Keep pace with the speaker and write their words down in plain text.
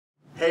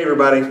Hey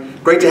everybody,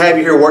 great to have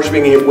you here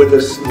worshiping with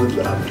us.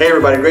 Hey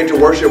everybody, great to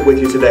worship with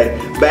you today.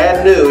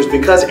 Bad news,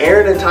 because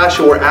Aaron and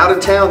Tasha were out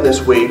of town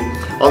this week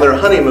on their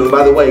honeymoon.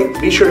 By the way,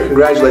 be sure to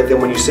congratulate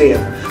them when you see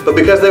them. But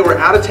because they were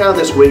out of town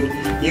this week,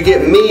 you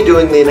get me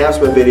doing the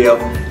announcement video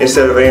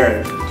instead of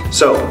Aaron.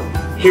 So,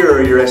 here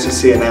are your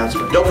SEC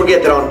announcements. Don't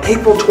forget that on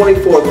April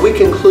 24th, we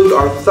conclude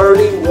our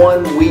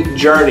 31-week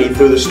journey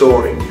through the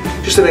story.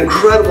 Just an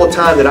incredible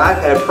time that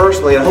I've had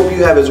personally, and I hope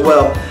you have as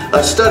well,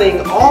 studying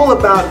all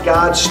about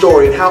God's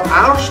story and how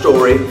our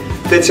story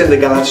fits into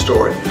God's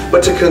story.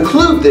 But to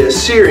conclude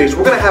this series,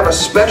 we're going to have a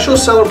special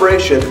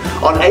celebration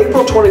on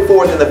April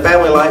 24th in the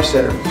Family Life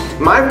Center.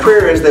 My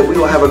prayer is that we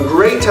will have a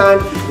great time,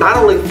 not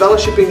only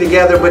fellowshipping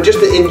together, but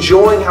just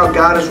enjoying how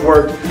God has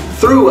worked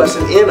through us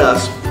and in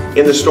us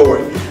in the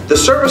story. The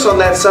service on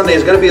that Sunday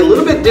is going to be a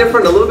little bit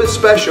different, a little bit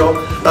special,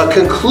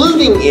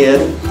 concluding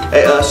in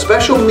a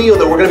special meal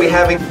that we're going to be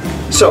having.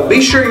 So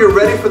be sure you're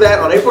ready for that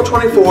on April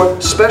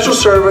 24th, special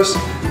service.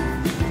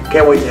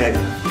 Can't wait to have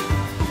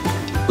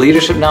you.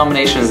 Leadership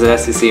nominations at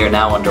SEC are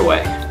now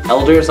underway.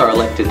 Elders are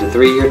elected to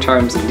 3-year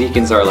terms and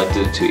deacons are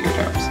elected to 2-year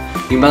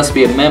terms. You must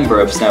be a member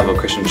of Snellville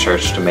Christian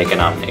Church to make a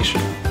nomination.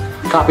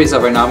 Copies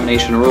of our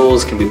nomination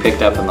rules can be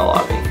picked up in the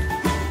lobby.